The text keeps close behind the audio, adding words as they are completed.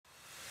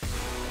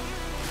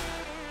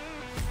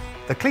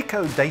The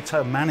Cleco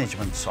data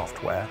management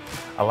software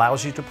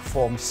allows you to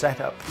perform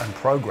setup and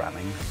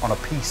programming on a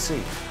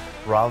PC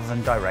rather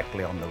than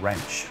directly on the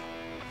wrench.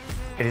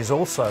 It is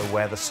also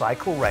where the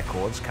cycle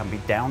records can be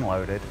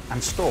downloaded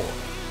and stored.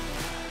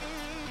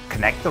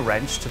 Connect the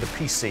wrench to the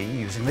PC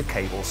using the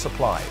cable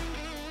supplied.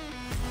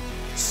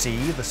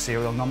 See the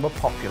serial number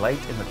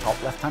populate in the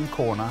top left-hand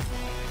corner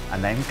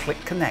and then click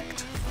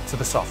Connect to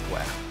the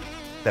software.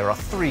 There are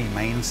three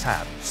main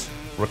tabs: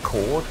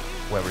 Record,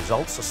 where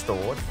results are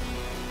stored;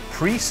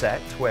 Preset,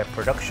 where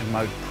production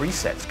mode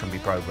presets can be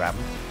programmed;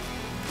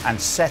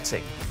 and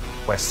Setting,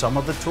 where some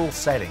of the tool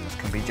settings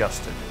can be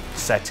adjusted.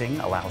 Setting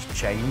allows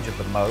change of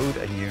the mode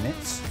and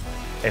units,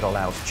 it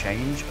allows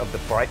change of the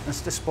brightness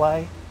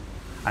display,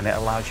 and it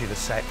allows you to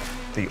set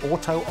the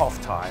auto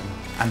off time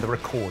and the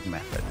record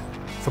method.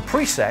 For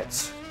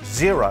presets,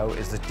 0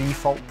 is the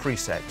default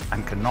preset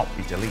and cannot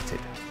be deleted.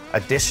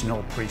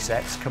 Additional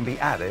presets can be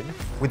added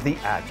with the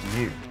Add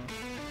New.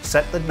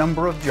 Set the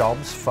number of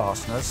jobs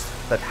fasteners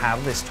that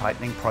have this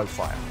tightening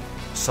profile.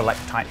 Select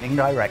tightening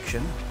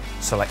direction,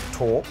 select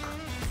torque,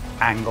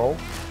 angle,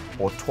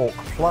 or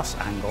torque plus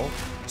angle,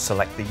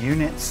 select the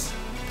units,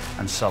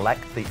 and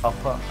select the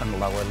upper and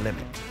lower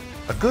limit.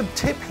 A good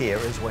tip here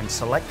is when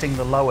selecting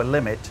the lower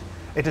limit,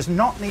 it does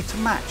not need to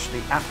match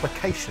the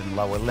application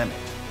lower limit.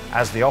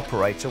 As the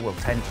operator will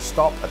tend to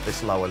stop at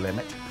this lower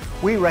limit,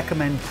 we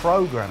recommend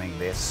programming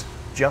this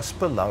just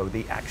below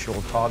the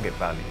actual target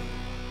value.